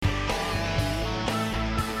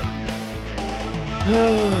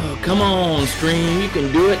Oh, come on, Stream. You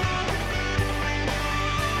can do it.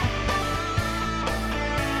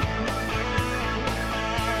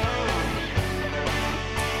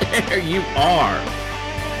 There you are.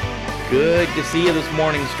 Good to see you this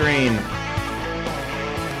morning, Stream.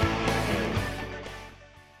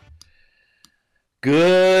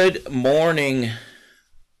 Good morning.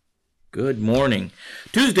 Good morning.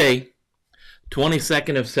 Tuesday,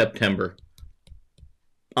 22nd of September.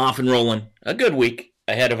 Off and rolling. A good week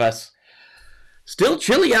ahead of us. Still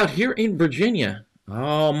chilly out here in Virginia.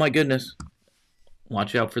 Oh my goodness.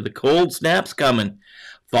 Watch out for the cold snaps coming.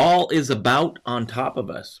 Fall is about on top of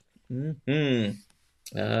us. Oh.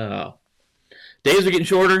 Days are getting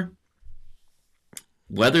shorter.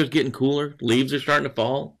 Weather's getting cooler. Leaves are starting to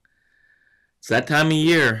fall. It's that time of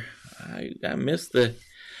year. I gonna miss the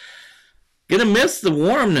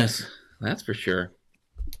warmness. That's for sure.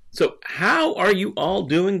 So how are you all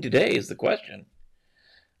doing today is the question.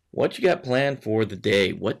 What you got planned for the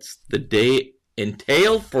day? What's the day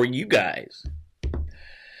entail for you guys?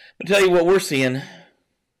 I'll tell you what we're seeing.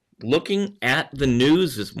 Looking at the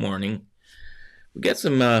news this morning, we got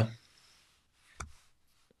some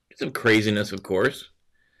craziness, of course.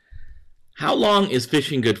 How long is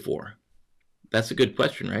fishing good for? That's a good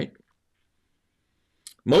question, right?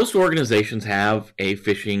 Most organizations have a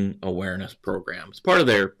fishing awareness program. It's part of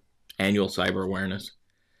their annual cyber awareness.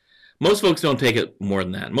 Most folks don't take it more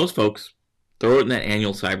than that. Most folks throw it in that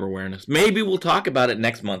annual cyber awareness. Maybe we'll talk about it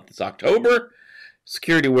next month. It's October,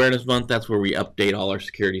 Security Awareness Month. That's where we update all our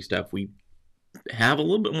security stuff. We have a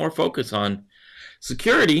little bit more focus on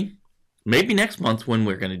security, maybe next month when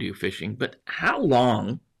we're going to do fishing. But how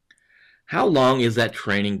long is that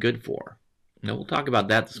training good for? Now, we'll talk about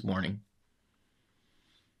that this morning.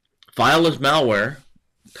 Fileless malware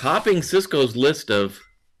topping Cisco's list of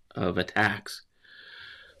attacks.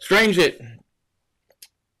 Strange that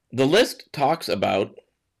the list talks about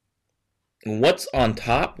what's on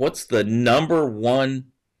top, what's the number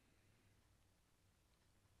one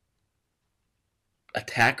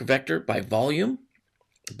attack vector by volume,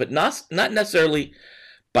 but not necessarily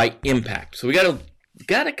by impact. So we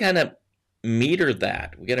gotta kind of meter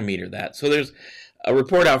that. We gotta meter that. So there's a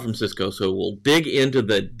report out from Cisco, so we'll dig into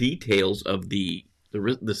the details of the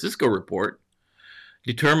Cisco report,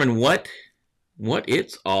 determine what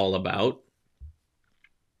it's all about,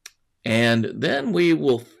 and then we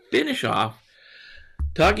will finish off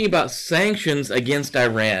talking about sanctions against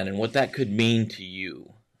Iran and what that could mean to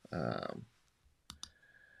you.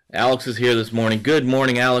 Alex is here this morning. Good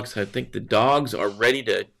morning, Alex. I think the dogs are ready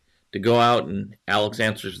to go out, and Alex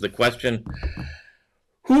answers the question,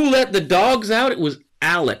 who let the dogs out? It was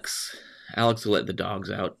Alex. Alex let the dogs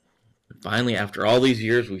out. Finally, after all these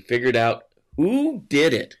years, we figured out who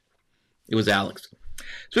did it. It was Alex.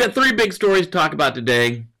 So we have three big stories to talk about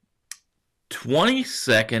today.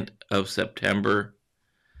 22nd of September,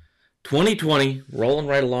 2020, rolling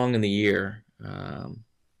right along in the year.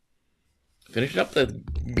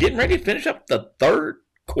 Getting ready to finish up the third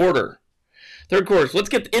quarter. So let's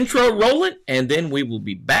get the intro rolling, and then we will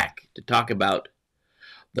be back to talk about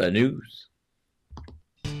the news.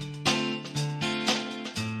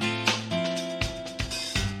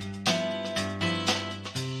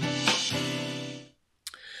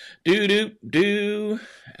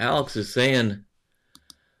 Alex is saying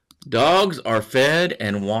dogs are fed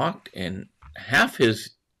and walked, and half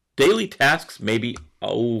his daily tasks may be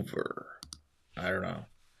over. I don't know.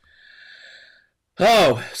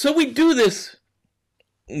 Oh, so we do this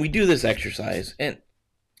exercise, and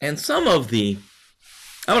some of the,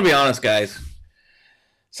 I'm gonna be honest, guys,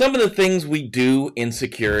 some of the things we do in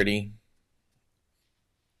security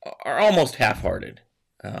are almost half-hearted.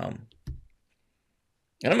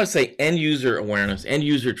 And I'm going to say end user awareness, end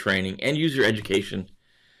user training, end user education.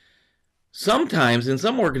 Sometimes in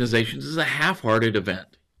some organizations is a half-hearted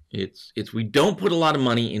event. It's we don't put a lot of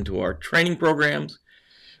money into our training programs.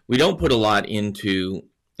 We don't put a lot into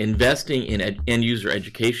investing in end user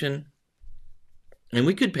education. And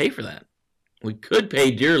we could pay for that. We could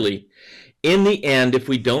pay dearly in the end if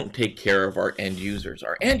we don't take care of our end users.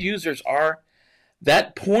 Our end users are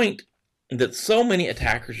that point that so many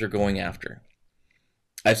attackers are going after.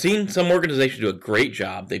 I've seen some organizations do a great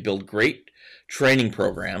job. They build great training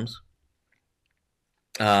programs.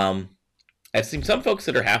 I've seen some folks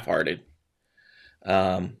that are half-hearted.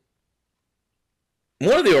 One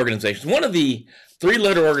of the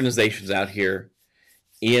three-letter organizations out here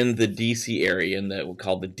in the D.C. area, in what we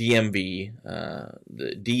call the DMV,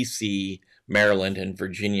 the D.C., Maryland, and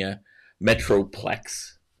Virginia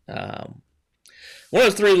Metroplex. One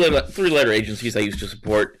of those three-letter agencies I used to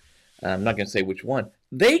support, I'm not going to say which one,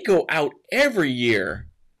 they go out every year,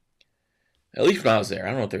 at least when I was there. I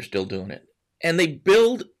don't know if they're still doing it. And they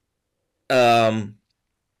build, they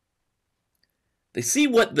see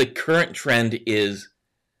what the current trend is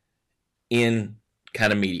in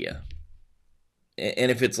kind of media.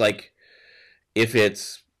 And if it's I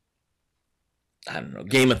don't know,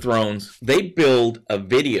 Game of Thrones, they build a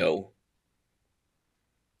video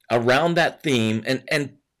around that theme,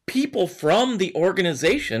 and people from the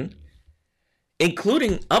organization,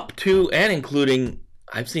 including I've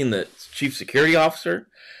seen the chief security officer,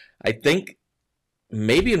 I think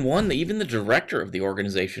maybe in one, even the director of the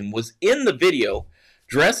organization was in the video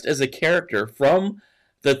dressed as a character from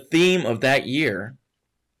the theme of that year.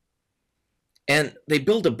 And they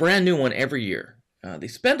build a brand new one every year. They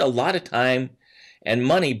spend a lot of time and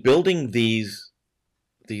money building these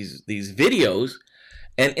videos.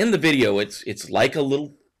 And in the video, it's like a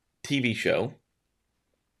little TV show.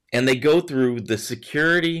 And they go through the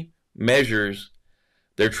security measures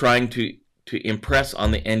they're trying to impress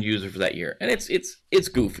on the end user for that year. And it's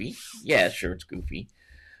goofy. Yeah, sure, it's goofy.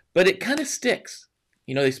 But it kind of sticks.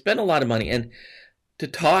 They spend a lot of money. And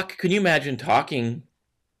can you imagine talking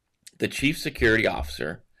the chief security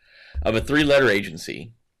officer of a 3-letter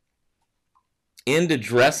agency into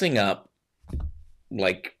dressing up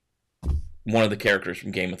like one of the characters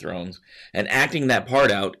from Game of Thrones and acting that part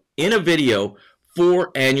out in a video for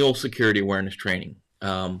annual security awareness training?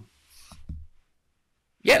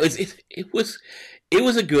 It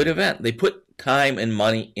was a good event. They put time and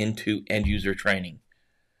money into end user training.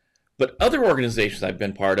 But other organizations I've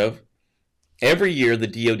been part of, every year the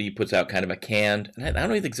DoD puts out kind of a canned, and I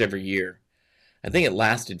don't even think it's every year. I think it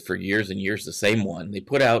lasted for years and years, the same one. They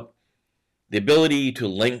put out the ability to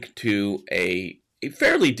link to a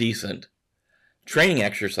fairly decent training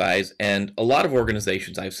exercise, and a lot of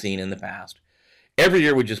organizations I've seen in the past, every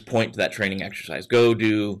year would just point to that training exercise. Go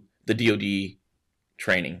do the DoD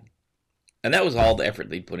training. And that was all the effort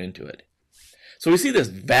they'd put into it. So we see this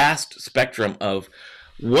vast spectrum of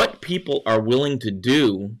what people are willing to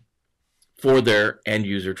do for their end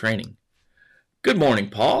user training. Good morning,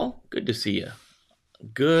 Paul. Good to see you.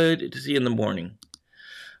 Good to see you in the morning.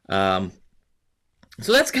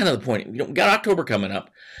 So that's kind of the point. We got October coming up.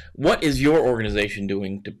 What is your organization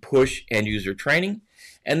doing to push end user training?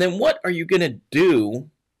 And then what are you going to do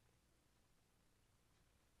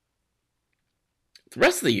the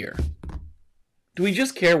rest of the year? Do we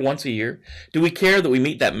just care once a year? Do we care that we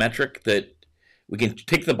meet that metric, that we can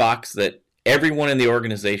tick the box that everyone in the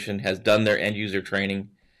organization has done their end user training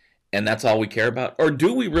and that's all we care about? Or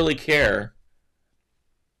do we really care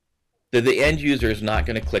that the end user is not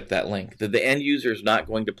going to click that link, that the end user is not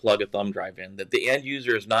going to plug a thumb drive in, that the end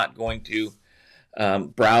user is not going to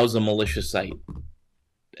browse a malicious site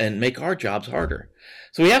and make our jobs harder?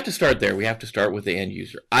 So we have to start there. We have to start with the end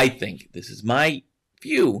user. I think this is my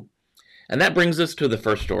view. And that brings us to the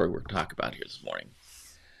first story we're talking about here this morning.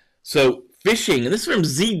 So phishing, and this is from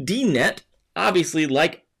ZDNet. Obviously,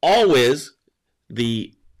 like always,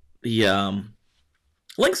 the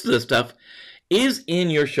links to this stuff is in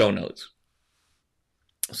your show notes.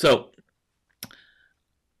 So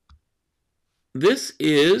this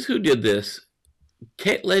is, who did this?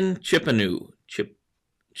 Caitlin Chimpanu.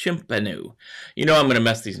 Chimpanu. I'm going to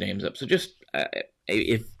mess these names up. So just,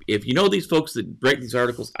 if you know these folks that break these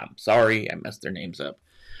articles, I'm sorry, I messed their names up.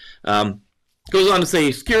 Goes on to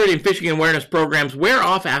say, security and phishing awareness programs wear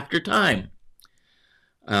off after time.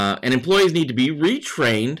 And employees need to be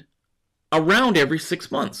retrained around every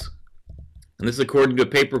 6 months. And this is according to a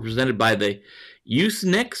paper presented by the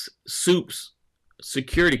USENIX SOUPS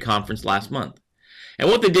Security Conference last month. And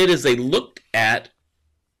what they did is they looked at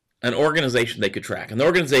an organization they could track. And the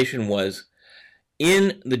organization was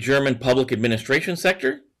in the German public administration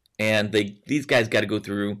sector. And these guys got to go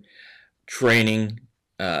through training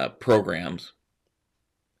programs.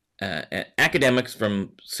 Academics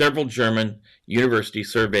from several German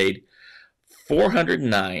universities surveyed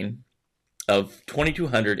 409 of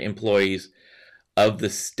 2,200 employees of the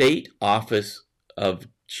State Office of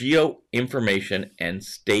Geoinformation and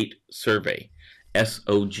State Survey,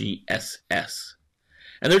 SOGSS.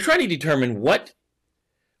 And they're trying to determine what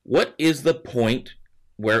is the point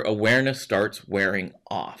where awareness starts wearing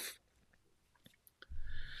off.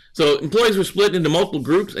 So employees were split into multiple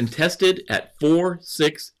groups and tested at 4,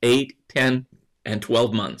 6, 8, 10, and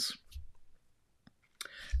 12 months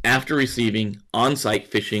after receiving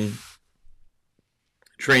on-site phishing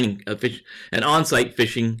training, an on-site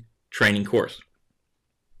phishing training course.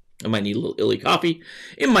 I might need a little illy coffee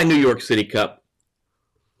in my New York City cup.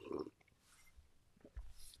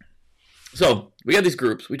 So we got these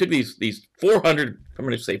groups. We took these 400. I'm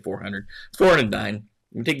going to say 400. It's 409.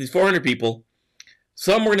 We take these 400 people.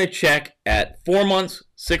 Some we're going to check at 4 months,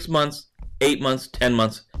 6 months, 8 months, 10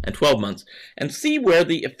 months, and 12 months, and see where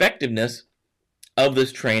the effectiveness of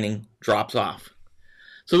this training drops off.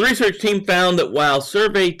 So the research team found that while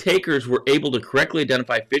survey takers were able to correctly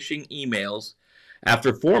identify phishing emails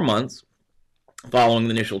after 4 months following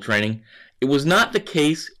the initial training, it was not the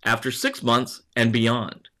case after 6 months and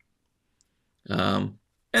beyond. And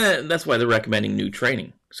that's why they're recommending new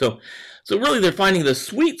training. So really they're finding the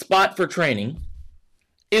sweet spot for training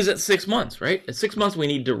is at 6 months, right? At 6 months we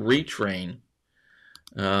need to retrain.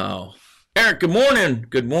 Oh, Eric, good morning.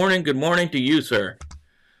 Good morning. Good morning to you, sir.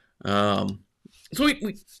 So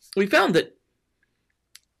we found that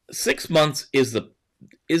 6 months is the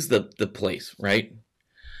place, right?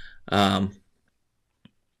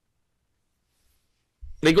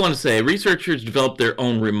 They go on to say researchers developed their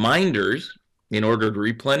own reminders in order to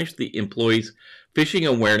replenish the employees' phishing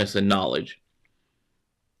awareness and knowledge,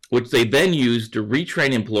 which they then used to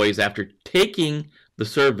retrain employees after taking the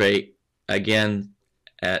survey again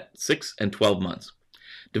at 6 and 12 months.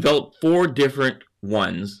 Developed 4 different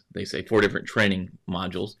ones, they say 4 different training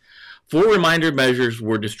modules. 4 reminder measures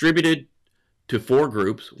were distributed to 4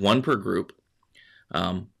 groups, 1 per group.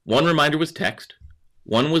 1 reminder was text,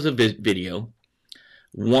 1 was a video,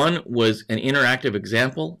 1 was an interactive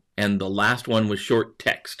example, and the last one was short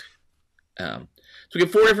text. So we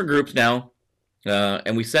get 4 different groups now,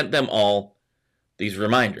 and we sent them all these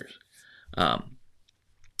reminders.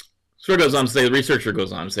 So it goes on to say, the researcher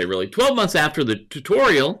goes on to say, really, 12 months after the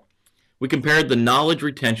tutorial, we compared the knowledge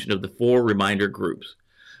retention of the 4 reminder groups.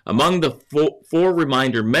 Among the 4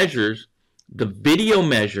 reminder measures, the video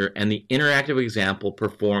measure and the interactive example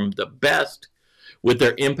performed the best, with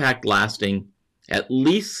their impact lasting at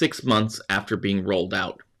least 6 months after being rolled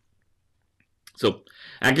out. So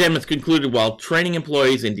academics concluded while training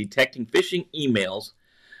employees in detecting phishing emails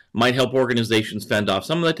might help organizations fend off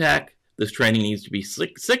some of the attack, this training needs to be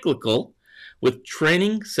cyclical, with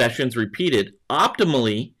training sessions repeated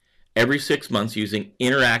optimally every 6 months using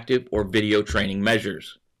interactive or video training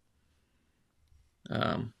measures.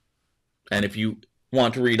 And if you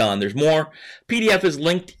want to read on, there's more. PDF is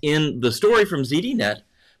linked in the story from ZDNet,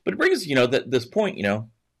 but it brings this point,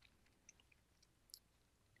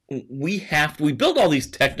 we build all these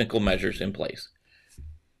technical measures in place.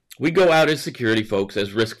 We go out as security folks,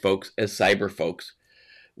 as risk folks, as cyber folks.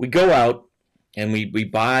 We go out and we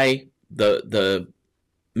buy the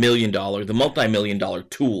multi-million-dollar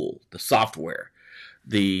tool, the software,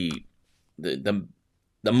 the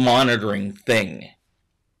monitoring thing,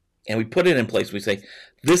 and we put it in place. We say,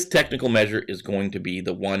 this technical measure is going to be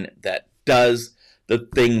the one that does the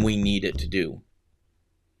thing we need it to do.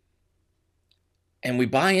 And we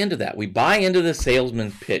buy into that. We buy into the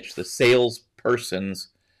salesman's pitch, the salesperson's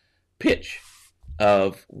pitch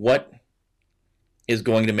of what is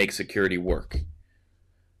going to make security work.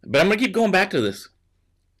 But I'm going to keep going back to this.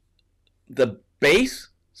 The base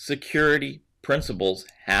security principles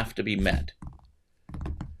have to be met.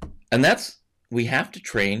 And that's, we have to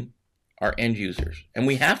train our end users. And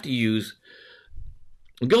we have to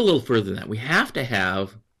go a little further than that. We have to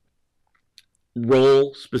have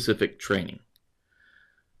role-specific training.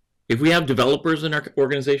 If we have developers in our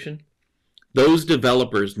organization, those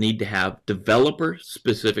developers need to have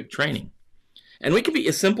developer-specific training. And we can be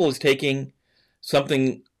as simple as taking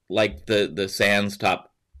something like the SANS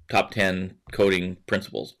top 10 coding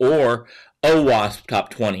principles or OWASP top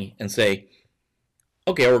 20 and say,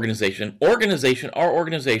 okay, our organization,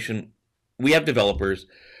 we have developers.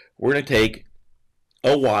 We're going to take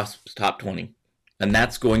OWASP's top 20, and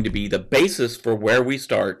that's going to be the basis for where we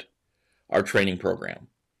start our training program.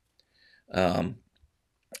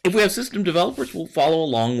 If we have system developers, we'll follow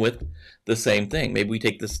along with the same thing. Maybe we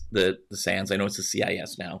take the SANS, I know it's the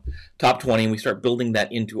CIS now, top 20, and we start building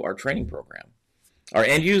that into our training program. Our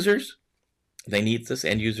end users, they need this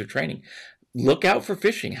end user training. Look out for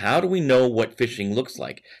phishing. How do we know what phishing looks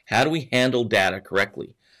like? How do we handle data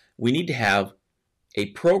correctly? We need to have a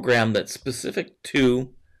program that's specific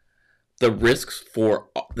to the risks for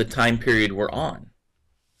the time period we're on.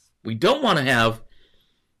 We don't want to have,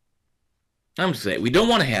 we don't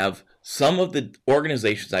want to have some of the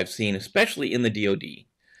organizations I've seen, especially in the DoD,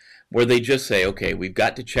 where they just say, okay, we've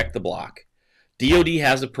got to check the block. DoD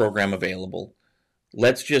has a program available.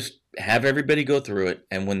 Let's just have everybody go through it,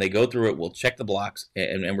 and when they go through it, we'll check the blocks,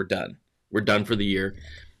 and we're done. We're done for the year.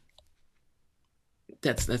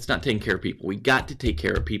 That's not taking care of people. We got to take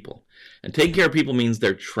care of people. And taking care of people means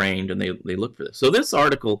they're trained and they look for this. So this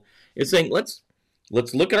article is saying, let's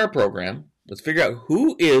look at our program. Let's figure out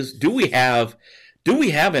do we have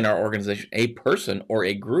in our organization a person or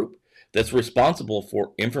a group that's responsible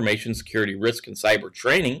for information security, risk, and cyber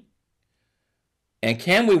training? And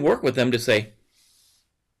can we work with them to say,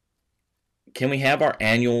 can we have our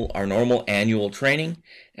normal annual training,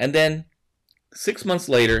 and then 6 months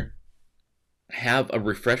later have a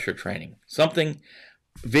refresher training,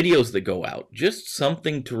 videos that go out, just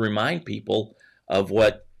something to remind people of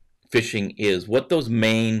what phishing is, what those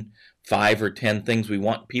main 5 or 10 things we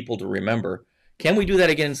want people to remember. Can we do that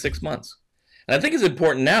again in 6 months? And I think it's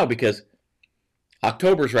important now because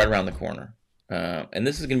October is right around the corner. And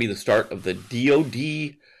this is going to be the start of the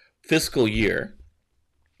DoD fiscal year.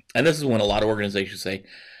 And this is when a lot of organizations say,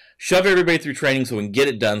 shove everybody through training so we can get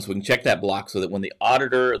it done, so we can check that block, so that when the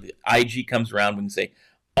auditor or the IG comes around, we can say,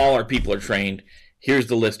 all our people are trained. Here's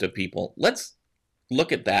the list of people. Let's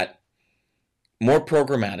look at that more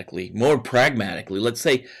programmatically, more pragmatically. Let's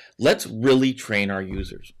say, let's really train our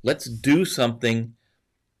users. Let's do something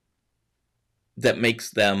that makes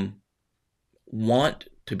them want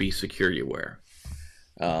to be security aware.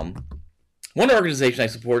 One organization I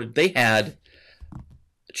supported, they had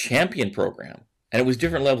a champion program, and it was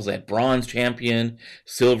different levels. They had bronze champion,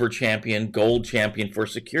 silver champion, gold champion for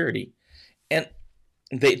security. And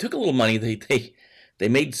they took a little money. They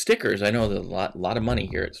made stickers. I know there's a lot of money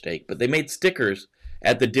here at stake, but they made stickers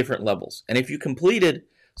at the different levels. And if you completed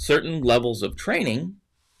certain levels of training,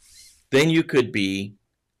 then you could be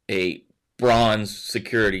a bronze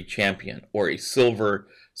security champion or a silver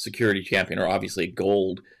security champion, or obviously a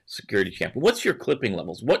gold security champion. What's your clipping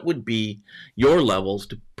levels? What would be your levels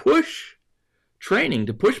to push training,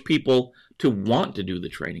 to push people to want to do the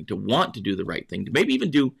training, to want to do the right thing, to maybe even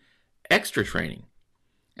do extra training?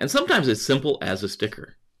 And sometimes it's simple as a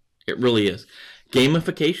sticker. It really is.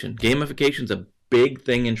 Gamification. Gamification is a big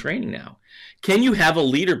thing in training now. Can you have a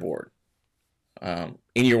leaderboard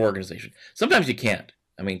in your organization? Sometimes you can't.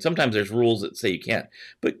 I mean, sometimes there's rules that say you can't.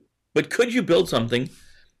 But could you build something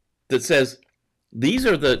that says these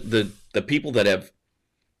are the people that have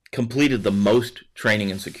completed the most training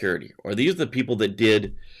in security, or these are the people that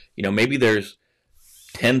did, maybe there's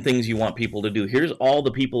 10 things you want people to do. Here's all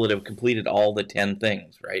the people that have completed all the 10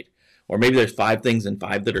 things, right? Or maybe there's 5 things and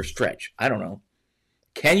 5 that are stretch. I don't know.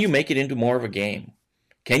 Can you make it into more of a game?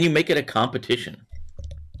 Can you make it a competition?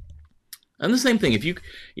 And the same thing, if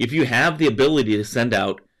you have the ability to send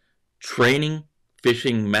out training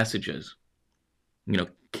phishing messages,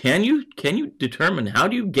 can you determine, how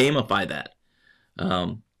do you gamify that?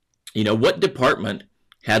 What department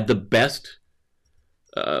had the best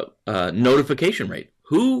notification rate?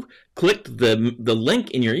 Who clicked the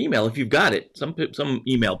link in your email if you've got it? Some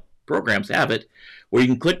email programs have it where you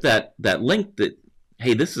can click that link that,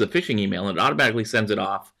 hey, this is a phishing email, and it automatically sends it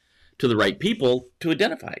off to the right people to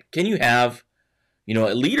identify it. Can you have, a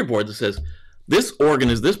leaderboard that says this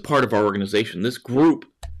part of our organization, this group,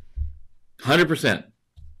 100%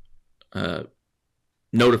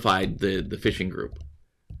 notified the phishing group?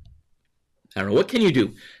 I don't know. What can you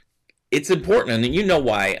do? It's important, and you know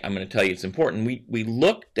why I'm going to tell you it's important. We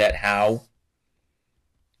looked at how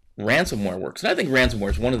ransomware works, and I think ransomware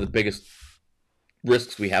is one of the biggest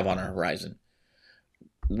risks we have on our horizon.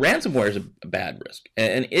 Ransomware is a bad risk,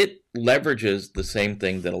 and it leverages the same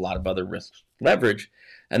thing that a lot of other risks leverage,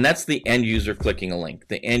 and that's the end user clicking a link,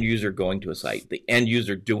 the end user going to a site, the end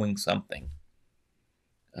user doing something.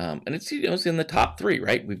 And it's in the top 3,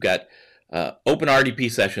 right? We've got open RDP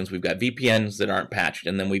sessions, we've got VPNs that aren't patched,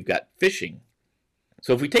 and then we've got phishing.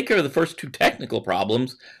 So if we take care of the first 2 technical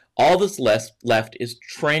problems, all that's left is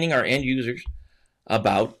training our end users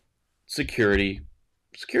about security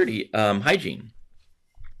hygiene.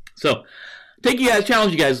 So,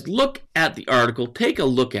 challenge you guys, look at the article, take a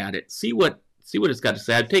look at it, see what it's got to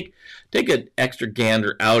say. Take an extra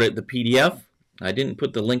gander out at the PDF. I didn't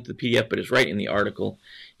put the link to the PDF, but it's right in the article.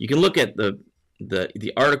 You can look at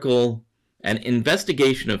the article, an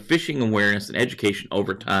investigation of phishing awareness and education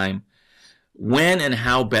over time, when and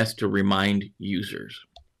how best to remind users.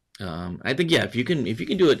 I think, if you can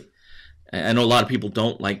do it. I know a lot of people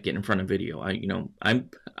don't like getting in front of video. I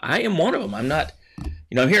am one of them. I'm not,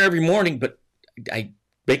 I'm here every morning, but I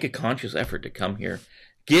make a conscious effort to come here,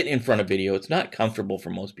 get in front of video. It's not comfortable for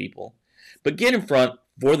most people, but get in front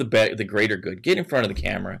for the greater good. Get in front of the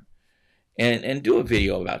camera and do a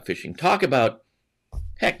video about phishing. Talk about,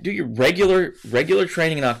 heck, do your regular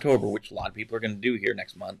training in October, which a lot of people are going to do here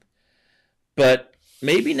next month. But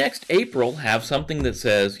maybe next April, have something that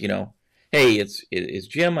says, hey, it's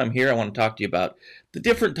Jim. I'm here. I want to talk to you about the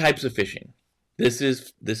different types of phishing. This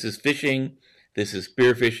is phishing. This is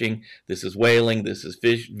spear phishing. This is whaling. This is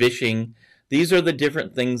vishing. These are the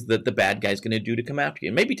different things that the bad guy's going to do to come after you.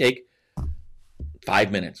 And maybe take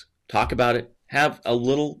 5 minutes. Talk about it. Have a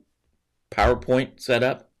little PowerPoint set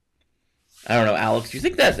up. I don't know, Alex, do you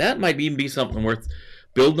think that might even be something worth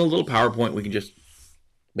building a little PowerPoint we can just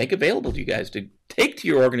make available to you guys to take to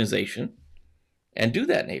your organization and do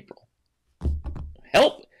that in April?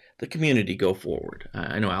 Help the community go forward.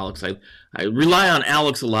 I know Alex, I rely on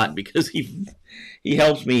Alex a lot because he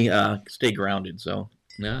helps me stay grounded. So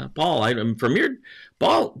Paul,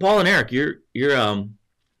 Paul and Eric, you're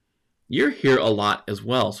here a lot as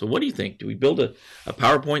well. So what do you think? Do we build a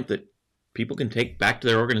PowerPoint that people can take back to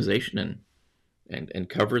their organization and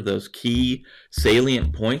cover those key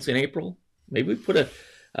salient points in April? Maybe we put a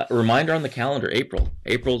reminder on the calendar.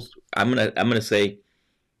 April's I'm gonna say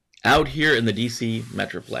out here in the DC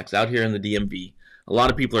Metroplex, out here in the DMV, a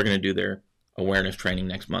lot of people are going to do their awareness training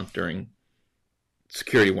next month during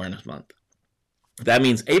Security Awareness Month. That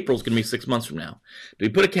means April's going to be 6 months from now. Do we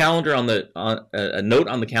put a calendar on a note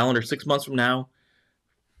on the calendar 6 months from now?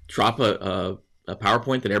 Drop a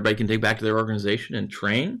PowerPoint that everybody can take back to their organization and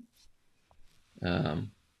train. Love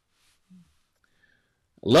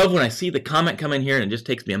when I see the comment come in here and it just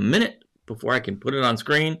takes me a minute before I can put it on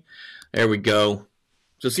screen. There we go.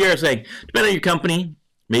 So Sierra saying, depending on your company,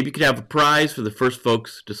 maybe you could have a prize for the first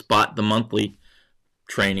folks to spot the monthly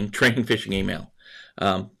training phishing email.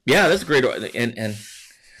 Yeah, that's a great, and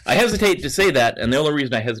I hesitate to say that, and the only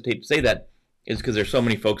reason I hesitate to say that is because there's so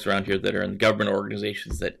many folks around here that are in government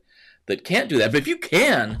organizations that can't do that. But if you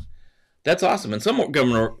can, that's awesome. And some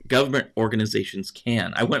government organizations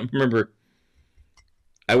can. I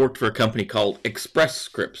worked for a company called Express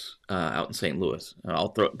Scripts out in St. Louis. I'll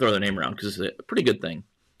throw their name around because it's a pretty good thing.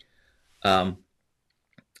 And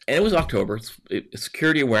it was October. It's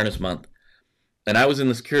Security Awareness Month. And I was in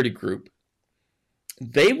the security group.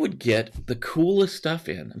 They would get the coolest stuff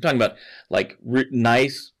in. I'm talking about like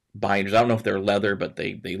nice binders. I don't know if they're leather, but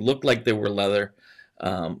they looked like they were leather.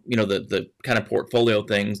 The kind of portfolio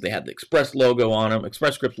things. They had the Express logo on them,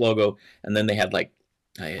 Express Scripts logo. And then they had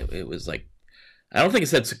it was like, I don't think it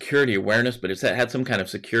said security awareness, but it had some kind of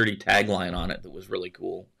security tagline on it that was really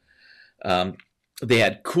cool. They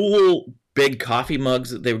had cool big coffee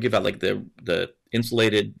mugs that they would give out, like the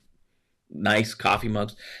insulated, nice coffee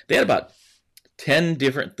mugs. They had about 10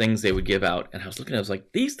 different things they would give out, and I was looking, I was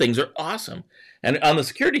like, these things are awesome. And on the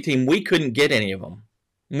security team, we couldn't get any of them.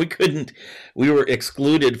 We were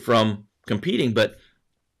excluded from competing, but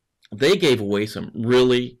they gave away some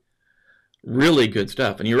really, really good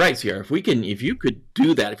stuff. And you're right, Sierra, if you could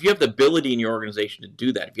do that, if you have the ability in your organization to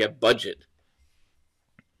do that, if you have budget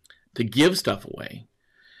to give stuff away,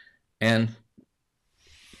 and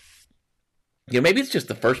maybe it's just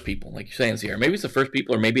the first people, like you're saying, Sierra, maybe it's the first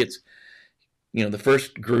people, or maybe it's the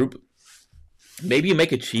first group. Maybe you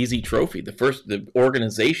make a cheesy trophy. The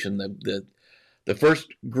organization, the first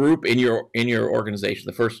group in your organization,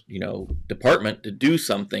 the first department to do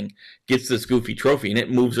something gets this goofy trophy, and it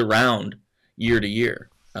moves around year to year.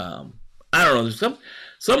 I don't know. There's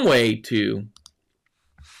some way to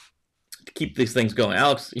keep these things going.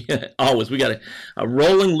 Alex, always we got a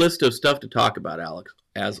rolling list of stuff to talk about, Alex,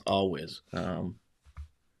 as always. I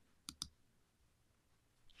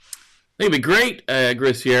think it'd be great,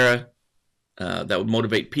 Sierra. That would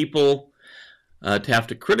motivate people to have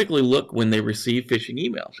to critically look when they receive phishing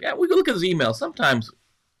emails. Yeah, we can look at those emails. Sometimes,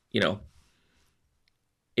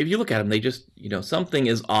 if you look at them, they just, something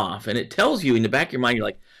is off. And it tells you in the back of your mind, you're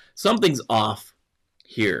like, something's off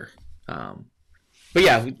here. But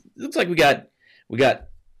yeah, it looks like we got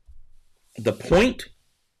the point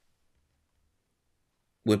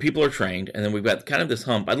when people are trained, and then we've got kind of this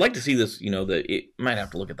hump. I'd like to see this, it might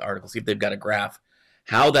have to look at the article, see if they've got a graph,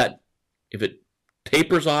 if it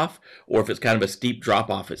tapers off, or if it's kind of a steep drop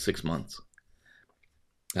off at 6 months.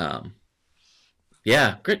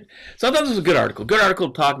 Yeah, great. So I thought this was a good article. Good article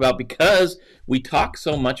to talk about because we talk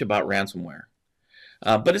so much about ransomware.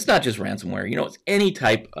 But it's not just ransomware. It's any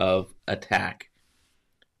type of attack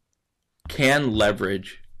can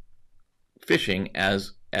leverage phishing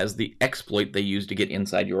as the exploit they use to get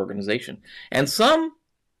inside your organization. And some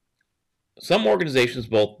organizations,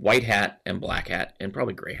 both white hat and black hat, and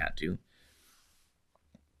probably gray hat too,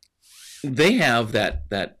 they have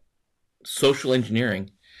that social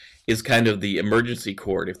engineering is kind of the emergency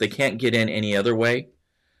cord. If they can't get in any other way,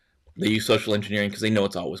 they use social engineering because they know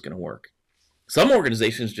it's always going to work. Some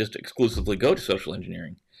organizations just exclusively go to social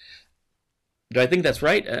engineering. Do I think that's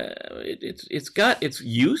right? It's got its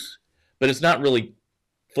use, but it's not really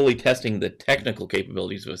fully testing the technical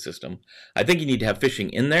capabilities of a system. I think you need to have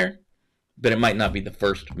phishing in there, but it might not be the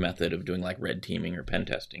first method of doing like red teaming or pen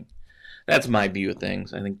testing. That's my view of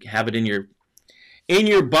things. I think have it in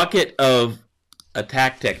your bucket of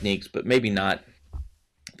attack techniques, but maybe not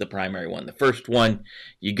the primary one. The first one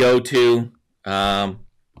you go to. Number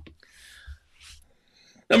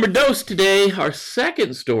dos today, our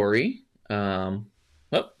second story.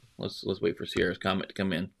 Let's wait for Sierra's comment to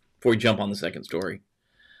come in before we jump on the second story.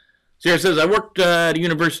 Sierra says, I worked at a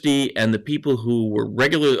university, and the people who were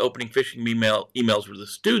regularly opening phishing emails were the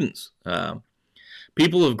students.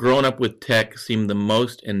 People who have grown up with tech seem the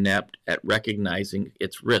most inept at recognizing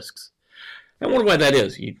its risks. I wonder why that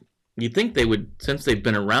is. You think they would, since they've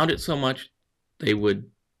been around it so much, they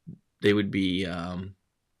would be a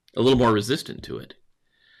little more resistant to it.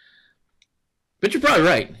 But you're probably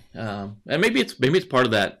right, and maybe it's part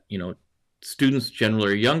of that. Students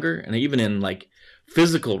generally are younger, and even in like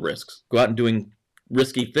physical risks, go out and doing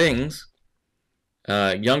risky things.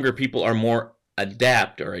 Younger people are more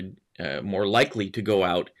adept or more likely to go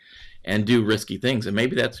out and do risky things, and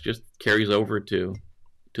maybe that's just carries over to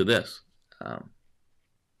this. I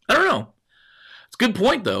don't know. It's a good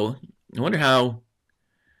point, though. I wonder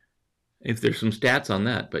if there's some stats on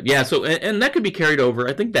that. But yeah, so and that could be carried over.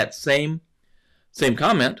 I think that same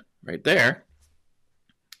comment right there,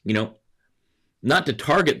 not to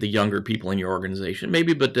target the younger people in your organization,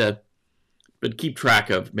 maybe, but keep track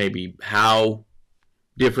of maybe how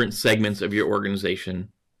different segments of your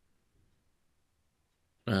organization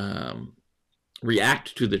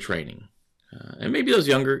react to the training. And maybe those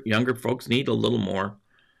younger folks need a little more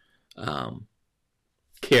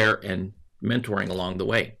care and mentoring along the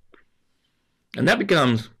way. And that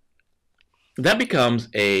becomes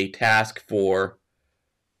a task for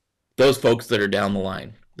those folks that are down the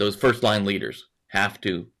line. Those first line leaders have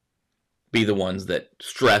to be the ones that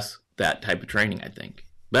stress that type of training, I think.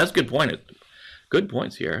 But that's a good point. Good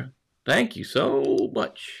point, Sierra. Thank you so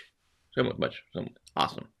much. So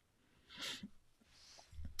awesome.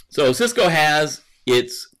 So Cisco has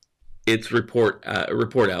its report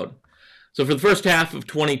out. So for the first half of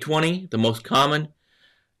 2020, the most common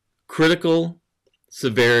critical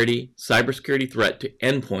severity cybersecurity threat to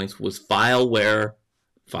endpoints was fileware.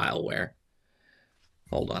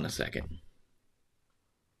 Hold on a second.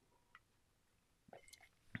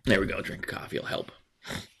 There we go. Drink coffee will help.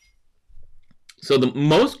 So the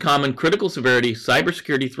most common critical severity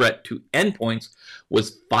cybersecurity threat to endpoints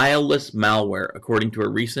was fileless malware, according to a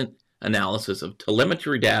recent analysis of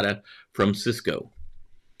telemetry data from Cisco.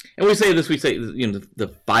 And we say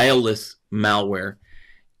the fileless malware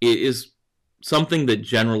is something that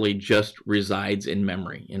generally just resides in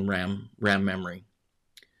memory, in RAM memory.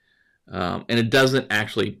 And it doesn't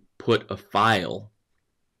actually put a file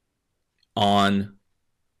on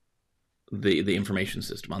the information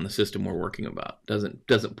system, on the system we're working about.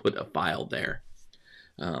 Doesn't put a file there.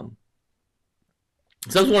 So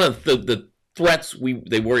that's one of the threats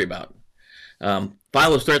they worry about.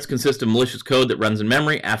 Fileless threats consist of malicious code that runs in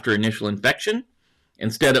memory after initial infection,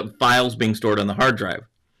 instead of files being stored on the hard drive.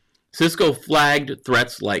 Cisco flagged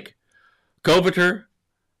threats like Coveter,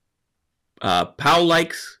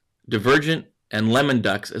 Powlikes, Divergent, and Lemon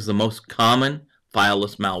Ducks as the most common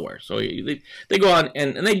fileless malware. So they go on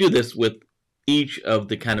and they do this with each of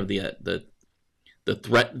the kind of the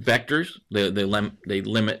threat vectors. They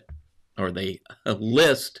limit or they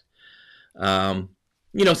list some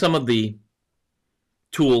of the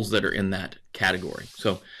tools that are in that category.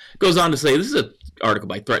 So it goes on to say, this is an article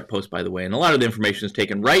by ThreatPost, by the way, and a lot of the information is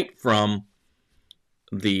taken right from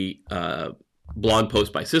the blog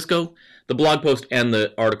post by Cisco. The blog post and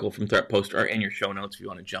the article from ThreatPost are in your show notes if you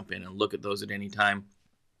want to jump in and look at those at any time.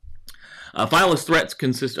 Fileless threats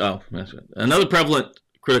consist of another prevalent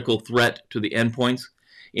critical threat to the endpoints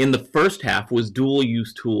in the first half was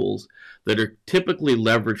dual-use tools that are typically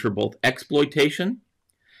leveraged for both exploitation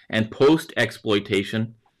and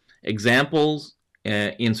post-exploitation. Examples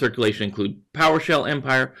in circulation include PowerShell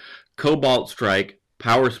Empire, Cobalt Strike,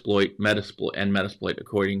 PowerSploit, and Metasploit,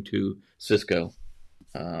 according to Cisco.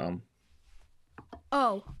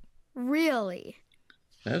 Oh, really?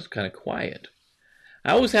 That was kind of quiet.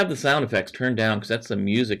 I always have the sound effects turned down because that's the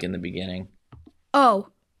music in the beginning. Oh,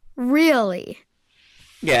 really?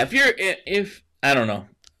 Yeah, if I don't know,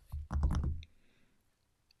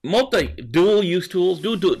 dual-use tools,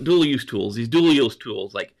 dual-use tools, these dual-use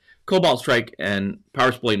tools like Cobalt Strike and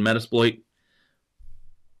PowerSploit and Metasploit,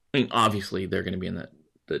 I mean, obviously they're going to be in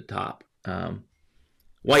the top.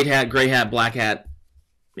 White hat, gray hat, black hat,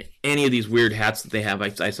 any of these weird hats that they have.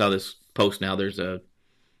 I saw this post now. There's a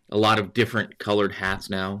lot of different colored hats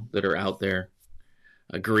now that are out there,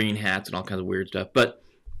 green hats and all kinds of weird stuff. But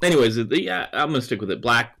anyways, I'm going to stick with it.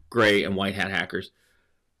 Black, gray, and white hat hackers.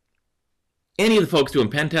 Any of the folks doing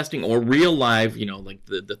pen testing or real live, like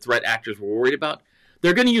the threat actors we're worried about,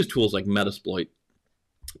 they're going to use tools like Metasploit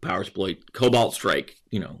Powersploit, Cobalt Strike,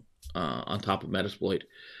 on top of Metasploit.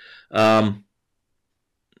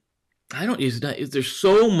 I don't use that. There's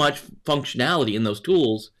so much functionality in those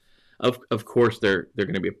tools. Of course, they're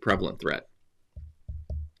going to be a prevalent threat.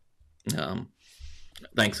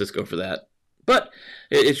 Thanks, Cisco, for that. But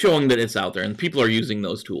it's showing that it's out there, and people are using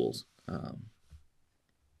those tools.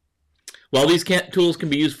 While these tools can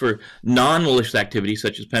be used for non-malicious activities,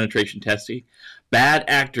 such as penetration testing, bad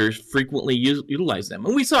actors frequently utilize them.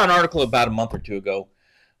 And we saw an article about a month or two ago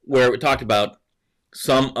where it talked about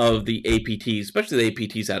some of the APTs, especially the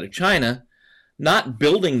APTs out of China, not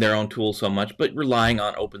building their own tools so much, but relying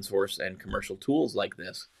on open source and commercial tools like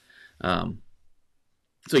this.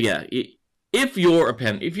 So yeah, if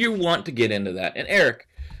you want to get into that, and Eric,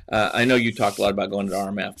 I know you talked a lot about going to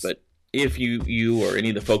RMF, but if you or any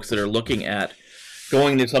of the folks that are looking at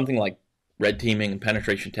going to something like red teaming and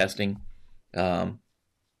penetration testing,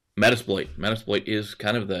 Metasploit is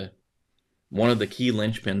kind of one of the key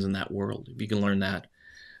linchpins in that world. If you can learn that,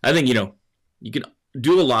 I think you can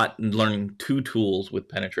do a lot in learning two tools with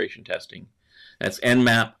penetration testing. That's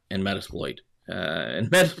Nmap and Metasploit.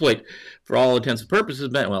 And Metasploit, for all intents and purposes,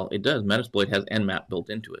 it does. Metasploit has Nmap built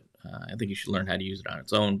into it. I think you should learn how to use it on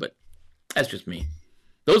its own, but that's just me.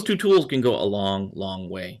 Those two tools can go a long, long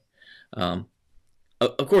way.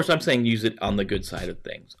 Of course, I'm saying use it on the good side of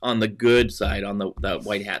things. On the good side, on the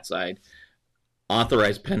white hat side,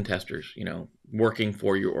 authorized pen testers, working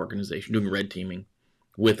for your organization, doing red teaming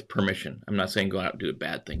with permission. I'm not saying go out and do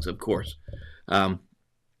bad things, of course. So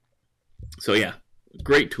yeah,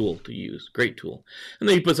 great tool to use, great tool. And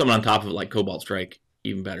then you put something on top of it like Cobalt Strike,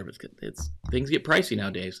 even better. But things get pricey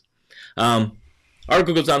nowadays.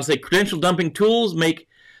 Article goes on to say credential dumping tools make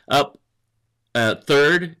up a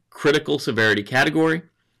third critical severity category.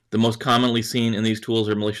 The most commonly seen in these tools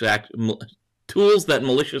are tools that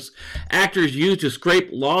malicious actors use to scrape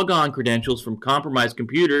logon credentials from compromised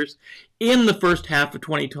computers. In the first half of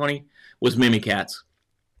 2020 was Mimikatz.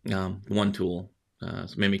 One tool,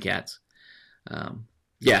 Mimikatz.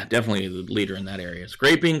 Yeah, definitely the leader in that area.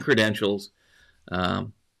 Scraping credentials.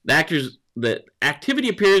 The activity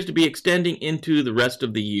appears to be extending into the rest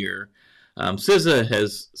of the year. CISA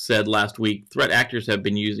has said last week threat actors have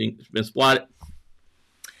been spotted.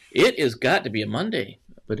 It has got to be a Monday,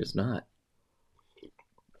 but it's not.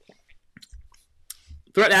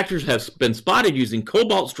 Threat actors have been spotted using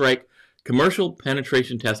Cobalt Strike commercial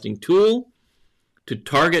penetration testing tool to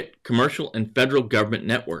target commercial and federal government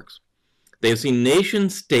networks. They have seen nation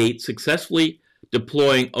states successfully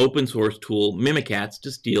deploying open source tool Mimikatz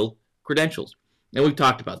to steal credentials. And we've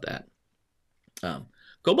talked about that.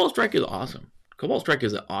 Cobalt Strike is awesome. Cobalt Strike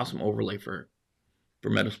is an awesome overlay for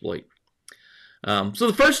Metasploit. So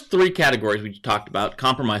the first three categories we talked about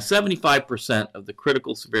compromise 75% of the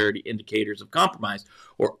critical severity indicators of compromise,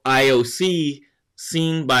 or IOC,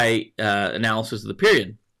 seen by analysis of the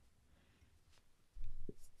period.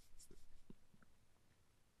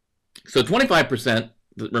 So 25%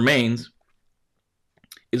 that remains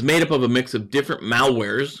is made up of a mix of different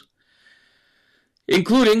malwares,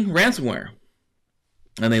 including ransomware.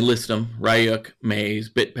 And they list them: Ryuk, Maze,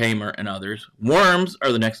 BitPaymer, and others. Worms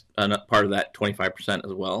are the next part of that 25%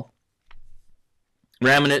 as well.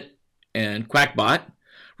 Raminit and Quackbot.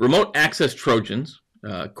 Remote access Trojans,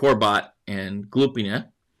 Corebot and Glupina.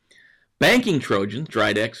 Banking Trojans,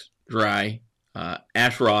 Drydex, Dry,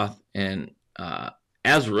 Ashroth, and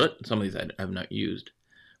Azurut. Some of these I have not used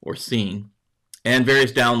or seen. And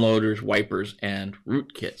various downloaders, wipers, and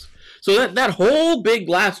rootkits. So that whole big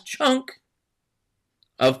last chunk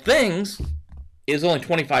of things is only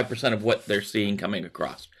 25% of what they're seeing coming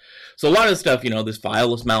across. So a lot of the stuff, this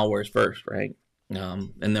fileless malware is first, right?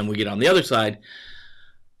 And then we get on the other side,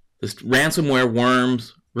 this ransomware,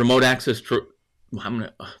 worms, remote access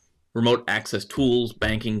tools,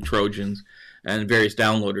 banking Trojans, and various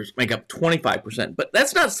downloaders make up 25%. But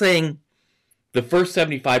that's not saying the first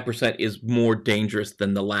 75% is more dangerous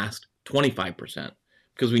than the last 25%,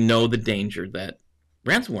 because we know the danger that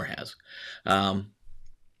ransomware has.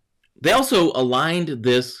 They also aligned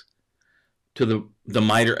this to the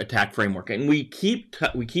MITRE attack framework, and we keep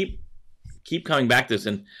coming back to this.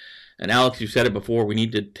 And Alex, you said it before. We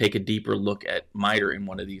need to take a deeper look at MITRE in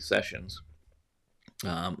one of these sessions,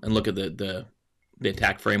 and look at the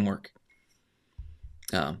attack framework.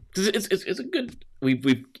 Because it's a good.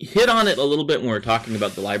 We've hit on it a little bit when we were talking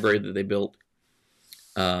about the library that they built.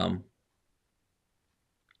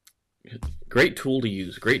 Great tool to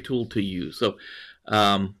use. Great tool to use. So.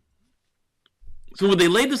 So when they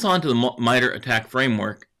laid this onto the MITRE attack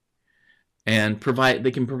framework and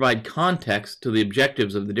they can provide context to the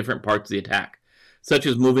objectives of the different parts of the attack, such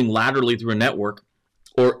as moving laterally through a network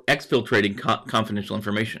or exfiltrating confidential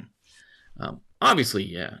information. Obviously,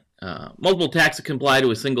 yeah. Multiple attacks that comply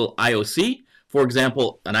to a single IOC. For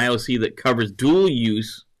example, an IOC that covers dual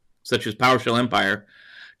use, such as PowerShell Empire,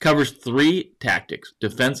 covers 3 tactics: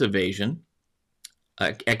 defense evasion,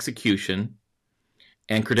 execution,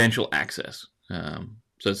 and credential access.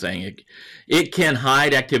 So it's saying it can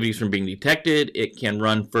hide activities from being detected, it can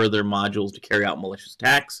run further modules to carry out malicious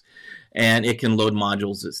attacks, and it can load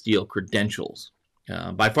modules that steal credentials.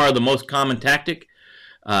 By far the most common tactic,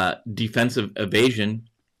 defensive evasion,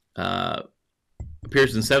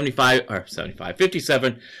 appears in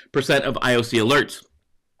 57% of IOC alerts.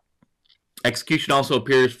 Execution also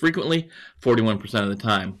appears frequently, 41% of the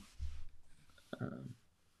time.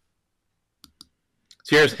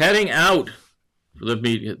 Sierra's heading out for the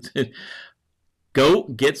meeting. Go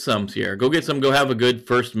get some, Sierra. Go get some. Go have a good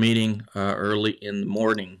first meeting early in the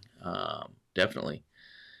morning. Definitely.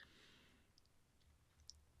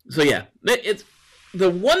 So yeah, it's the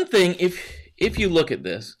one thing. If you look at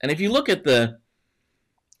this, and if you look at the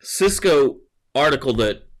Cisco article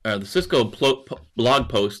the Cisco blog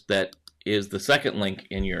post that is the second link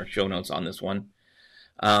in your show notes on this one,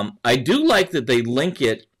 I do like that they link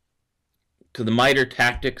it to the MITRE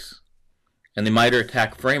tactics and the MITRE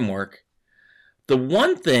attack framework. The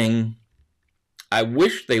one thing I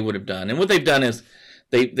wish they would have done, and what they've done is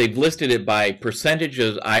they've listed it by percentage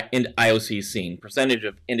of IOC seen, percentage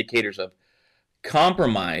of indicators of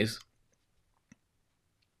compromise.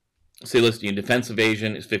 So they list defense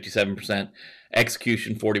evasion is 57%,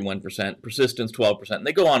 execution 41%, persistence 12%, and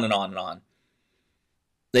they go on and on and on.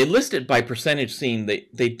 They list it by percentage seen.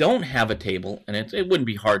 They don't have a table, and it wouldn't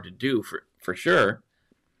be hard to do for sure.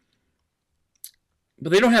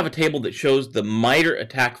 But they don't have a table that shows the MITRE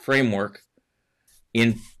attack framework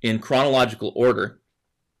in chronological order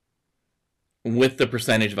with the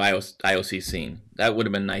percentage of IOC seen. That would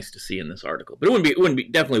have been nice to see in this article. But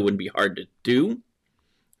it definitely wouldn't be hard to do.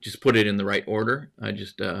 Just put it in the right order. I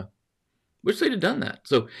just wish they'd have done that.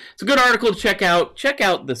 So it's a good article to check out. Check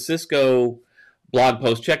out the Cisco blog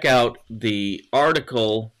post. Check out the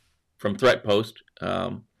article from ThreatPost.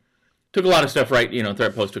 Took a lot of stuff right.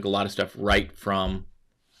 ThreatPost took a lot of stuff right from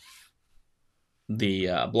the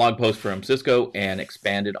blog post from Cisco and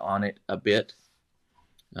expanded on it a bit.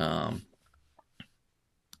 Yeah,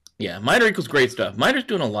 MITRE equals great stuff. MITRE's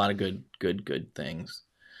doing a lot of good things,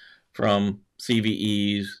 from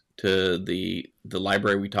CVEs to the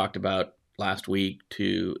library we talked about last week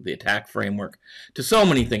to the attack framework to so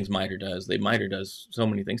many things MITRE does. MITRE does so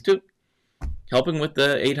many things too, helping with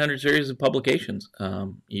the 800 series of publications,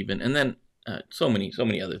 even, and then so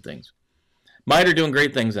many other things. MITRE doing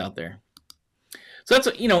great things out there. So that's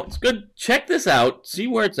it's good. Check this out. See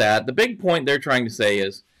where it's at. The big point they're trying to say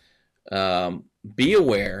is, be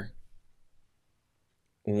aware.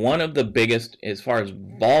 One of the biggest, as far as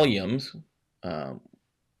volumes,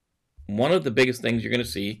 one of the biggest things you're going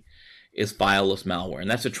to see is fileless malware,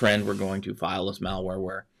 and that's a trend we're going to. Fileless malware,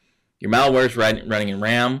 where your malware is running in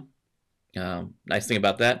RAM. Nice thing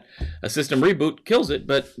about that, a system reboot kills it,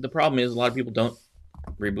 but the problem is a lot of people don't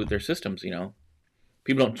reboot their systems.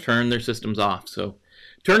 People don't turn their systems off. So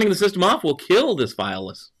turning the system off will kill this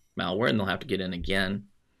fileless malware, and they'll have to get in again.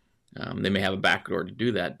 They may have a backdoor to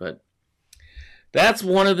do that, but that's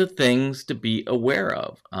one of the things to be aware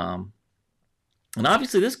of. And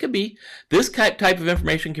obviously, this type of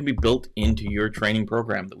information can be built into your training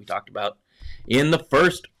program that we talked about in the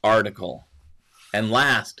first article. And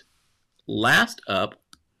last up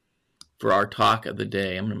for our talk of the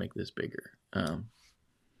day, I'm going to make this bigger.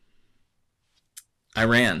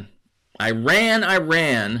 Iran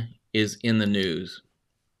is in the news.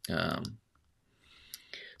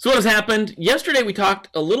 So what has happened? Yesterday we talked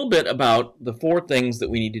a little bit about the 4 things that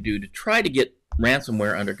we need to do to try to get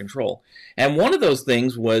ransomware under control. And one of those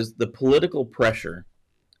things was the political pressure.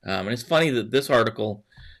 And it's funny that this article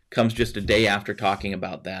comes just a day after talking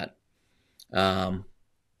about that. So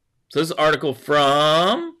this is an article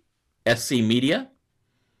from SC Media,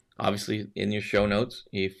 obviously in your show notes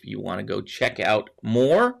if you want to go check out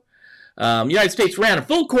more. United States ran a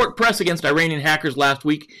full court press against Iranian hackers last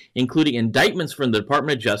week, including indictments from the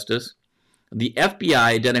Department of Justice, the FBI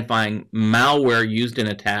identifying malware used in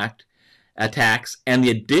attacks, and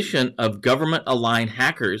the addition of government-aligned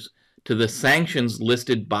hackers to the sanctions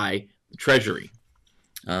listed by the Treasury.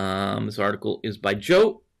 This article is by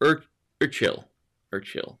Joe Urchill.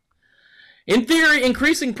 In theory,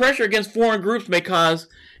 increasing pressure against foreign groups may cause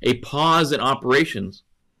a pause in operations.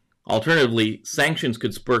 Alternatively, sanctions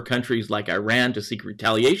could spur countries like Iran to seek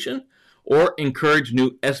retaliation or encourage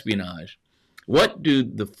new espionage. What do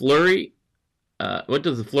the flurry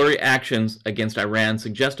the flurry actions against Iran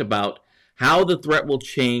suggest about how the threat will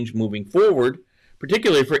change moving forward,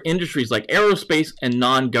 particularly for industries like aerospace and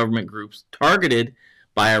non-government groups targeted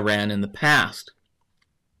by Iran in the past?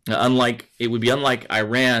 It would be unlike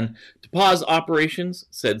Iran to pause operations,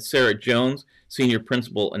 said Sarah Jones, senior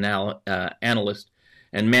principal analyst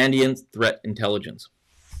and Mandiant Threat Intelligence.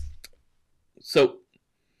 So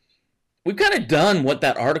we've kind of done what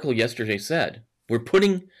that article yesterday said. We've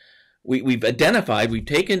taken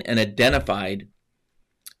and identified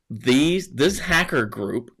this hacker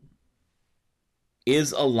group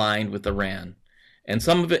is aligned with Iran, and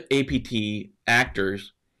some of the APT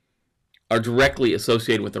actors are directly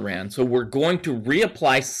associated with Iran. So we're going to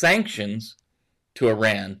reapply sanctions to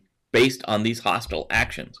Iran based on these hostile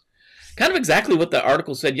actions. Kind of exactly what the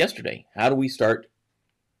article said yesterday. How do we start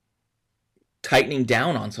tightening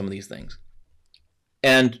down on some of these things?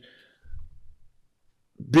 And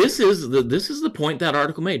this is the point that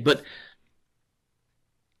article made. But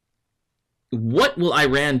what will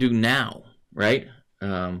Iran do now, right?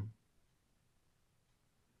 So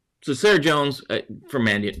Sarah Jones from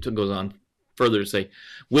Mandiant goes on further to say,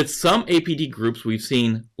 with some APT groups, we've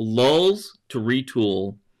seen lulls to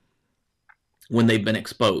retool when they've been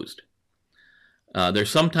exposed.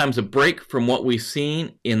 There's sometimes a break from what we've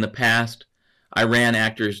seen in the past. Iran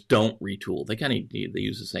actors don't retool. They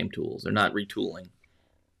use the same tools. They're not retooling.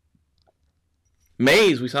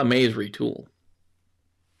 We saw Maze retool.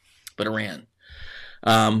 But Iran.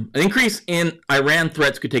 An increase in Iran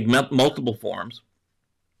threats could take multiple forms.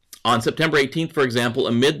 On September 18th, for example,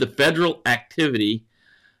 amid the federal activity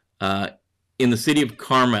in the city of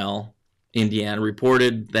Carmel, Indiana,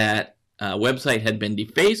 reported that a website had been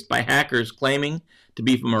defaced by hackers claiming to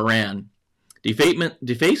be from Iran.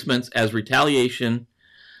 Defacements as retaliation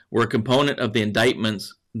were a component of the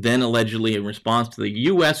indictments, then allegedly in response to the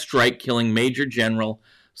U.S. strike killing Major General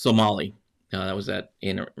Somali. That was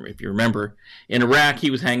if you remember, in Iraq.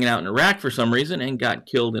 He was hanging out in Iraq for some reason and got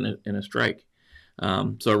killed in a strike.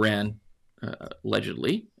 So Iran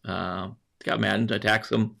allegedly got mad and attacked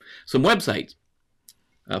some websites.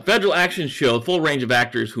 Federal actions show a full range of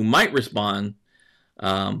actors who might respond,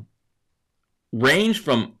 range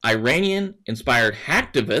from Iranian-inspired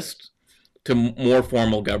hacktivists to more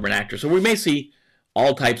formal government actors. So we may see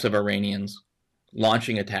all types of Iranians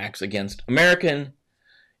launching attacks against American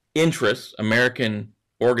interests, American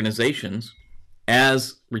organizations,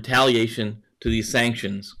 as retaliation to these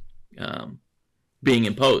sanctions being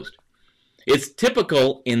imposed. It's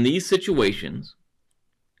typical in these situations.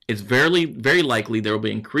 It's very, very likely there will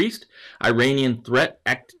be increased Iranian threat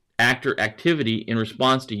actor activity in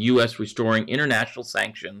response to U.S. restoring international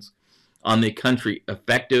sanctions on the country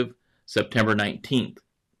effective September 19th.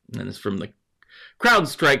 And this is from the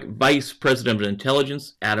CrowdStrike Vice President of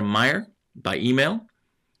Intelligence, Adam Meyer, by email.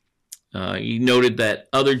 He noted that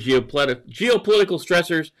other geopolitical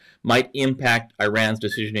stressors might impact Iran's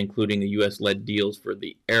decision, including the U.S.-led deals for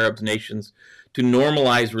the Arab nations to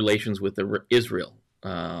normalize relations with Israel.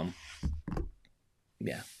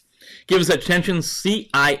 Given such tensions,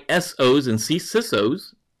 CISOs and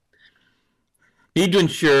CSISOs need to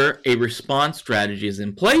ensure a response strategy is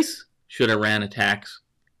in place should Iran attack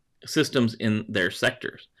systems in their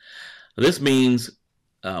sectors. This means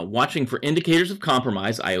watching for indicators of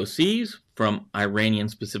compromise, IOCs, from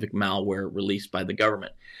Iranian-specific malware released by the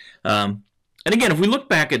government. And again, if we look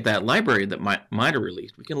back at that library that MITRE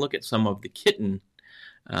released, we can look at some of the Kitten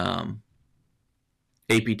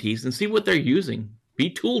APTs and see what they're using. Be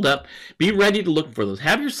tooled up. Be ready to look for those.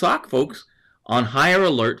 Have your SOC folks on higher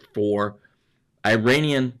alert for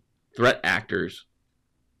Iranian threat actors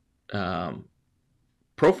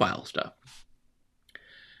profile stuff.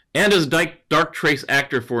 And as dark trace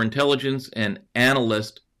actor for intelligence and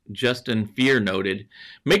analyst Justin Fear noted,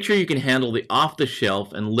 make sure you can handle the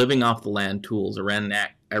off-the-shelf and living off-the-land tools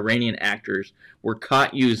Iranian actors were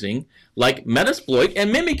caught using, like Metasploit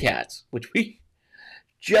and Mimikatz, which we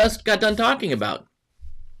just got done talking about.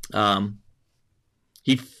 The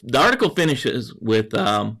article finishes with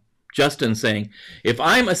Justin saying, if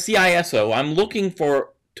I'm a CISO, I'm looking to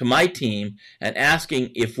my team and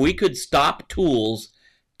asking if we could stop tools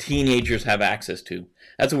teenagers have access to.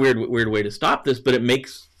 That's a weird way to stop this, but it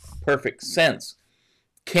makes perfect sense.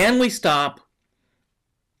 Can we stop?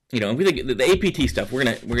 If we think the APT stuff, we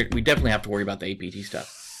definitely have to worry about the APT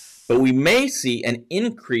stuff. But we may see an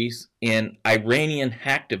increase in Iranian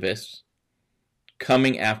hacktivists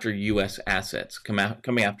coming after U.S. assets,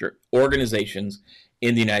 coming after organizations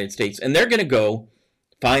in the United States, and they're going to go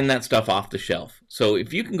find that stuff off the shelf. So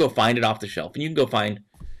if you can go find it off the shelf, and you can go find,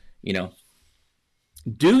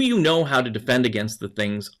 do you know how to defend against the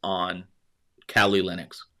things on Kali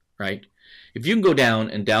Linux, right? If you can go down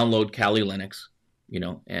and download Kali Linux,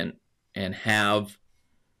 and have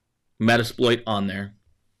Metasploit on there,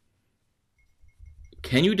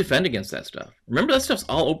 can you defend against that stuff? Remember, that stuff's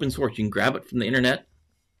all open source. You can grab it from the internet.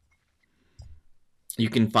 You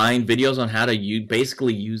can find videos on how to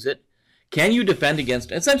basically use it. Can you defend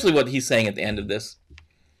against, essentially what he's saying at the end of this,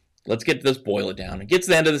 let's get this, boil it down. It gets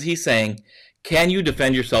to the end of this, he's saying, can you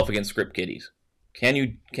defend yourself against script kiddies? Can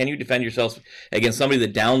you defend yourself against somebody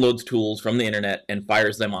that downloads tools from the internet and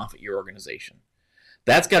fires them off at your organization?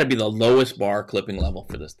 That's got to be the lowest bar clipping level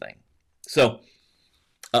for this thing. So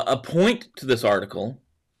a point to this article,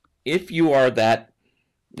 if you are that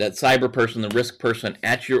cyber person, the risk person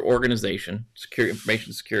at your organization,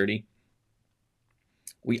 information security,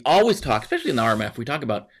 we always talk, especially in the RMF, we talk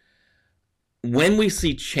about when we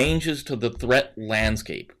see changes to the threat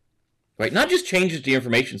landscape, right? Not just changes to the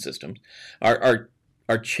information systems. Our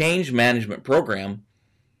change management program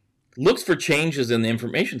looks for changes in the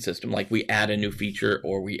information system, like we add a new feature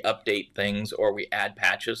or we update things or we add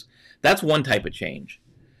patches. That's one type of change.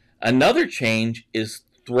 Another change is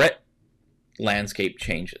threat landscape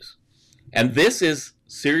changes. And this is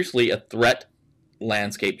seriously a threat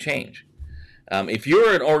landscape change. If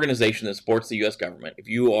you're an organization that supports the U.S. government, if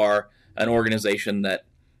you are an organization that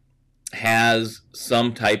has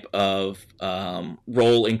some type of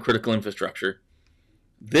role in critical infrastructure,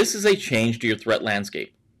 this is a change to your threat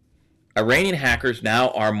landscape. Iranian hackers now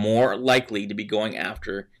are more likely to be going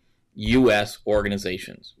after U.S.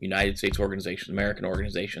 organizations, United States organizations, American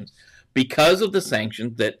organizations, because of the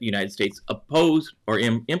sanctions that the United States opposed or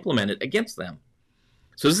implemented against them.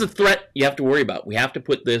 So this is a threat you have to worry about. We have to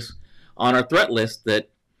put this on our threat list that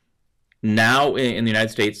now in the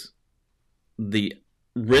United States, the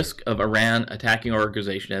risk of Iran attacking our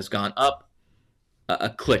organization has gone up a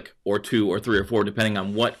click or two or three or four, depending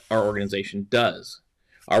on what our organization does.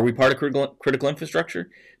 Are we part of critical infrastructure?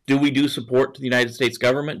 Do we do support to the United States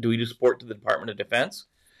government? Do we do support to the Department of Defense?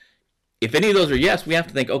 If any of those are yes, we have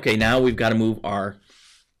to think, okay, now we've got to move our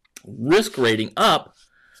risk rating up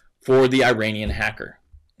for the Iranian hacker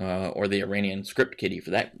or the Iranian script kiddie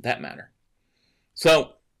for that matter.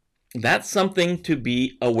 So that's something to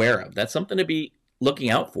be aware of. That's something to be looking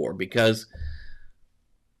out for, because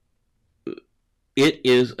it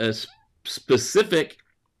is a specific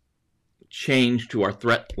change to our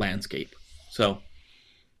threat landscape. So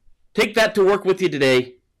take that to work with you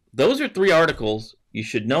today. Those are 3 articles you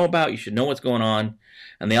should know about. You should know what's going on,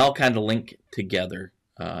 and they all kind of link together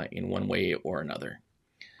in one way or another.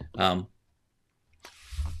 I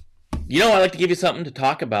like to give you something to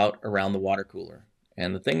talk about around the water cooler.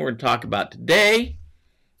 And the thing we're going to talk about today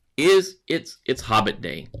is it's Hobbit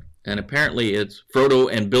Day. And apparently it's Frodo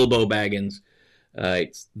and Bilbo Baggins.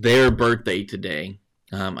 It's their birthday today.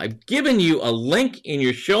 I've given you a link in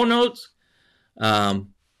your show notes to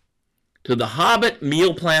the Hobbit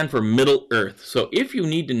meal plan for Middle Earth. So if you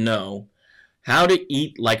need to know how to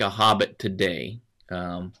eat like a hobbit today,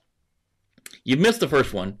 you've missed the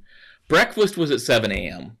first one. Breakfast was at 7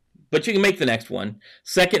 a.m., but you can make the next one.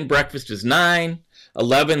 Second breakfast is 9.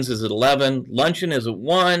 11's is at 11. Luncheon is at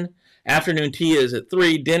 1. Afternoon tea is at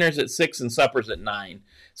 3. Dinner's at 6, and supper's at 9.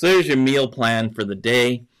 So there's your meal plan for the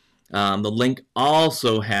day. The link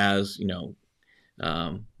also has,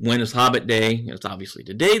 when is Hobbit Day? It's obviously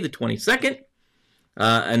today, the 22nd.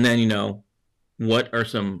 And then, what are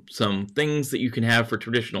some things that you can have for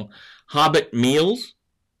traditional Hobbit meals.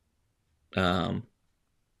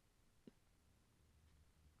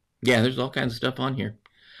 There's all kinds of stuff on here.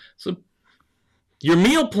 So your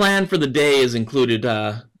meal plan for the day is included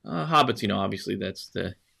Hobbits, obviously that's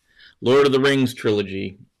the Lord of the Rings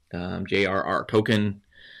trilogy, J.R.R. Tolkien.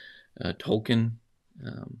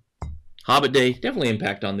 Hobbit Day, definitely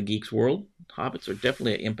impact on the geeks world. Hobbits are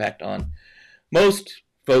definitely an impact on most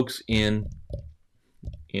folks in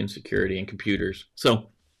security and computers. So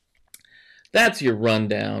that's your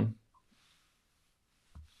rundown.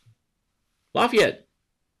 Lafayette,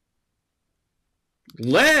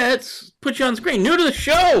 let's put you on screen. New to the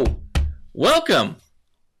show. Welcome.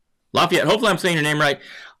 Lafayette, hopefully I'm saying your name right.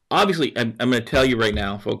 Obviously, I'm going to tell you right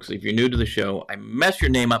now, folks, if you're new to the show, I mess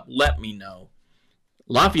your name up, let me know.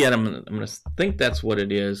 Lafayette, I'm going to think that's what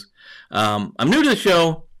it is. I'm new to the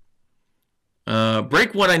show.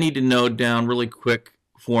 Break what I need to know down really quick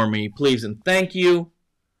for me, please, and thank you.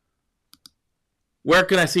 Where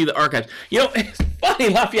can I see the archives? It's funny,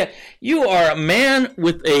 Lafayette. You are a man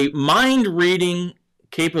with a mind-reading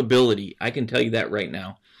capability. I can tell you that right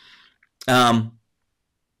now.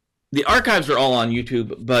 The archives are all on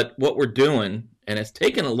YouTube, but what we're doing, and it's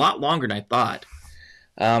taken a lot longer than I thought,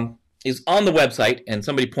 is on the website, and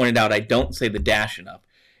somebody pointed out I don't say the dash enough.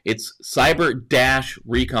 It's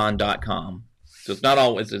cyber-recon.com. So it's not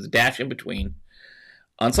always, there's a dash in between.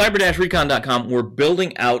 On cyber-recon.com, we're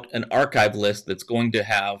building out an archive list that's going to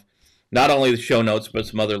have not only the show notes, but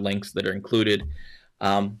some other links that are included.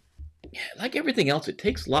 Like everything else, it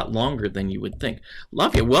takes a lot longer than you would think.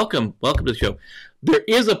 Lafayette, welcome to the show. There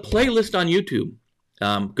is a playlist on YouTube.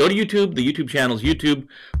 Go to YouTube. The YouTube channel is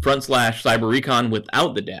YouTube/cyber-recon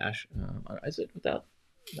without the dash. Is it without?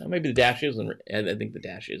 Maybe the dash is, I think the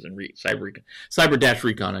dash is in cyber-recon.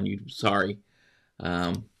 Cyber-recon on YouTube. Sorry.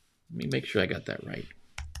 Let me make sure I got that right.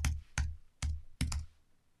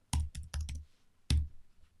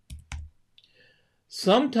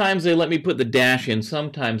 Sometimes they let me put the dash in,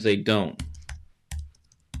 sometimes they don't.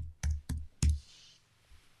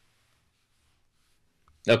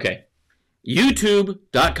 Okay.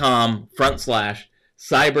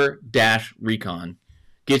 YouTube.com/cyber-recon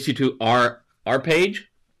gets you to our page.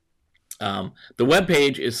 The web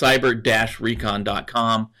page is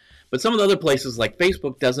cyber-recon.com, but some of the other places like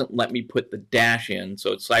Facebook doesn't let me put the dash in,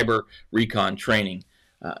 so it's Cyber Recon Training.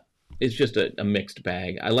 It's just a mixed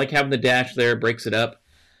bag. I like having the dash there, breaks it up.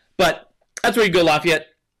 But that's where you go, Lafayette.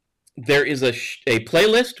 There is a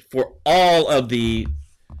playlist for all of the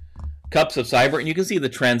Cups of Cyber, and you can see the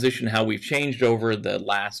transition, how we've changed over the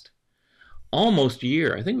last almost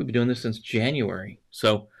year. I think we've been doing this since January.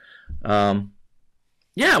 So,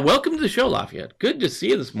 yeah, welcome to the show, Lafayette. Good to see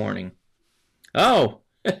you this morning. Oh,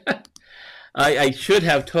 I should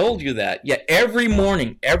have told you that. Yeah, every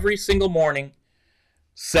morning, every single morning,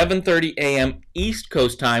 7:30 a.m. East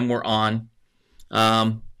Coast time, we're on.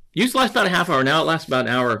 Used to last about a half hour. Now it lasts about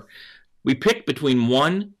an hour. We pick between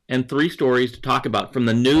 1 and 3 stories to talk about from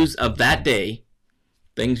the news of that day,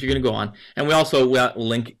 things you're going to go on. And we also we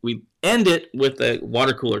end it with a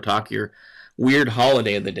water cooler talk, your weird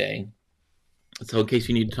holiday of the day. So in case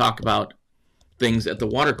you need to talk about things at the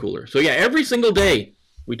water cooler. So yeah, every single day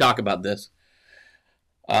we talk about this.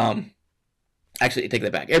 Actually, I take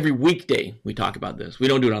that back. Every weekday we talk about this. We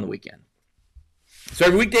don't do it on the weekend. So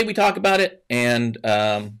every weekday we talk about it, and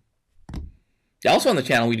also on the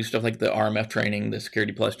channel we do stuff like the RMF training, the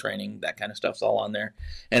Security Plus training, that kind of stuff's all on there,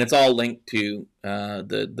 and it's all linked to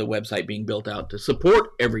the website being built out to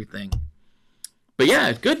support everything. But yeah,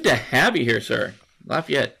 it's good to have you here, sir,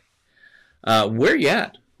 Lafayette. Where you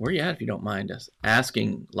at? Where you at? If you don't mind us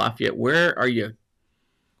asking, Lafayette, where are you?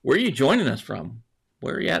 Where are you joining us from?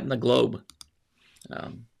 Where are you at in the globe?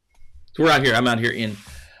 So we're out here. I'm out here in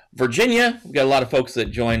Virginia. We've got a lot of folks that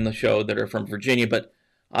join the show that are from Virginia, but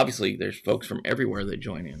obviously there's folks from everywhere that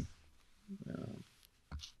join in.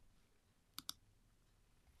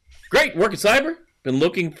 Great, work at Cyber. Been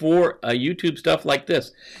looking for YouTube stuff like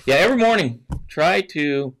this. Yeah, every morning try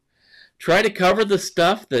to cover the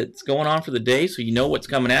stuff that's going on for the day so you know what's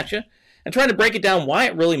coming at you, and try to break it down why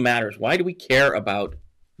it really matters. Why do we care about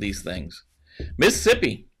these things?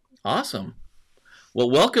 Mississippi, awesome. Well,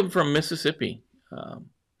 welcome from Mississippi.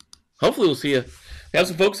 Hopefully we'll see you. We have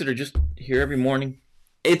some folks that are just here every morning.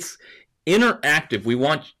 It's interactive. We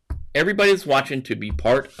want everybody that's watching to be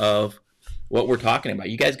part of what we're talking about.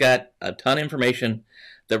 You guys got a ton of information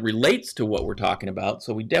that relates to what we're talking about,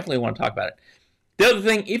 so we definitely want to talk about it. The other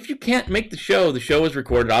thing, if you can't make the show is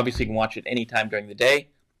recorded. Obviously, you can watch it anytime during the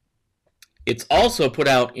day. It's also put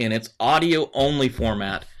out in its audio-only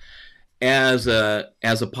format as a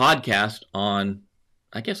podcast on,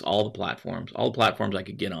 I guess, all the platforms I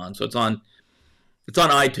could get on. So it's on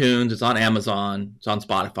iTunes, it's on Amazon, it's on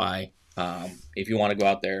Spotify. If you want to go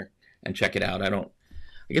out there and check it out,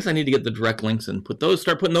 I guess I need to get the direct links and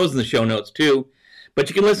start putting those in the show notes too. But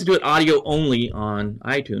you can listen to it audio only on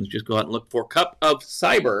iTunes. Just go out and look for Cup of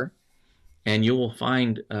Cyber, and you will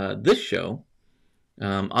find this show.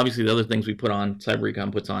 Obviously, the other things we put on,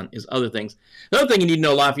 CyberRecon puts on, is other things. Another thing you need to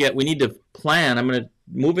know, Lafayette, we need to plan. I'm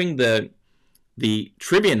moving the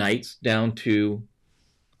trivia nights down to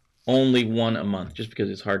only one a month, just because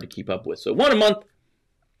it's hard to keep up with. So one a month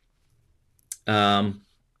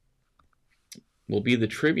will be the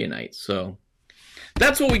trivia night. So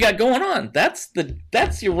that's what we got going on.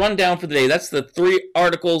 That's your rundown for the day. That's the 3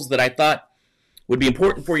 articles that I thought would be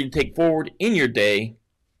important for you to take forward in your day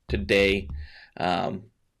today.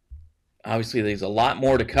 Obviously, there's a lot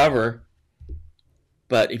more to cover,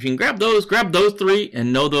 but if you can grab those 3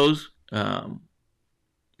 and know those,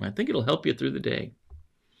 I think it'll help you through the day.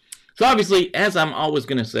 So obviously, as I'm always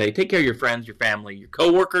going to say, take care of your friends, your family, your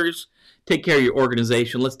coworkers, take care of your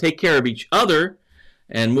organization. Let's take care of each other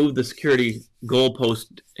and move the security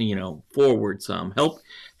goalpost, forward some.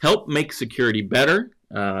 Help make security better.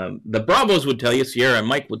 The Bravos would tell you, Sierra and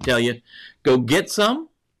Mike would tell you, go get some,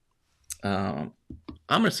 I'm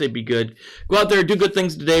going to say be good. Go out there, do good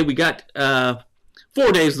things today. We got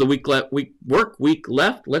 4 days of the work week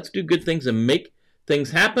left. Let's do good things and make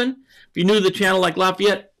things happen. If you're new to the channel like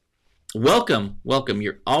Lafayette, welcome.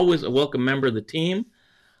 You're always a welcome member of the team.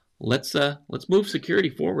 Let's move security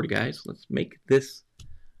forward, guys. Let's make this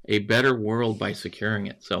a better world by securing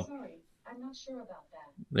it. So, sorry, I'm not sure about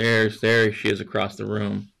that. There she is across the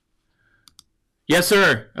room. Yes,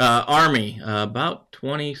 sir. Army, about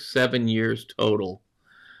 27 years total.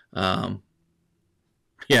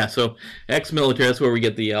 Yeah, so ex-military, that's where we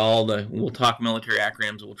get we'll talk military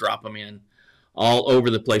acronyms, we'll drop them in all over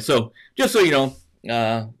the place. So, just so you know,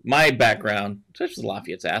 my background, such as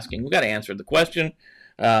Lafayette's asking, we got to answer the question.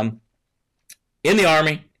 In the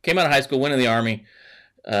Army, came out of high school, went in the Army,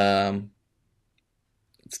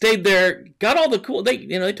 stayed there, got all the cool,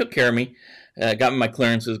 they took care of me, got me my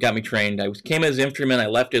clearances, got me trained. I came as infantryman, I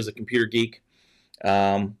left as a computer geek.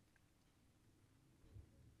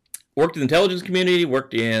 Worked in the intelligence community,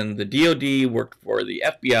 worked in the DoD, worked for the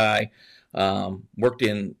FBI, worked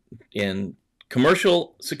in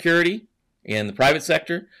commercial security in the private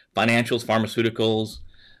sector, financials, pharmaceuticals.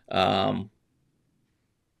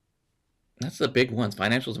 That's the big ones.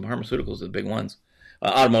 Financials and pharmaceuticals are the big ones.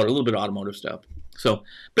 Automotive, a little bit of automotive stuff. So,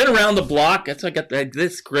 been around the block. That's how I got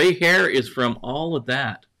this gray hair is from all of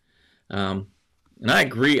that. And I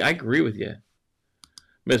agree with you,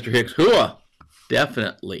 Mr. Hicks. Hooah!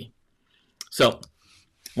 Definitely. So,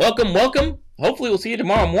 welcome. Hopefully we'll see you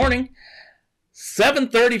tomorrow morning,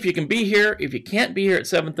 7:30 if you can be here. If you can't be here at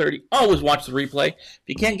 7:30, always watch the replay. If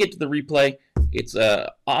you can't get to the replay, it's on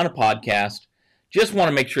a podcast. Just want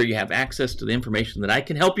to make sure you have access to the information that I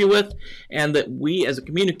can help you with, and that we as a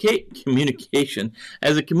communication,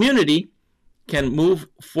 as a community, can move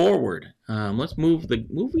forward. Let's move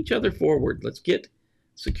each other forward. Let's get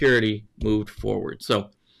security moved forward.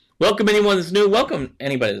 So, welcome anyone that's new. Welcome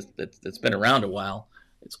anybody that's been around a while.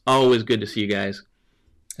 It's always good to see you guys.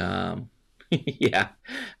 Yeah.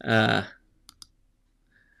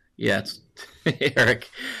 It's Eric.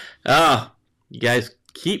 You guys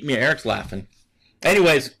keep me. Eric's laughing.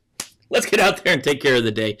 Anyways, let's get out there and take care of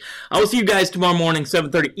the day. I will see you guys tomorrow morning,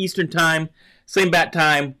 7:30 Eastern Time. Same bat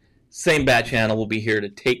time, same bat channel. We'll be here to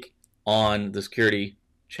take on the security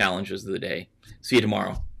challenges of the day. See you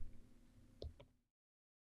tomorrow.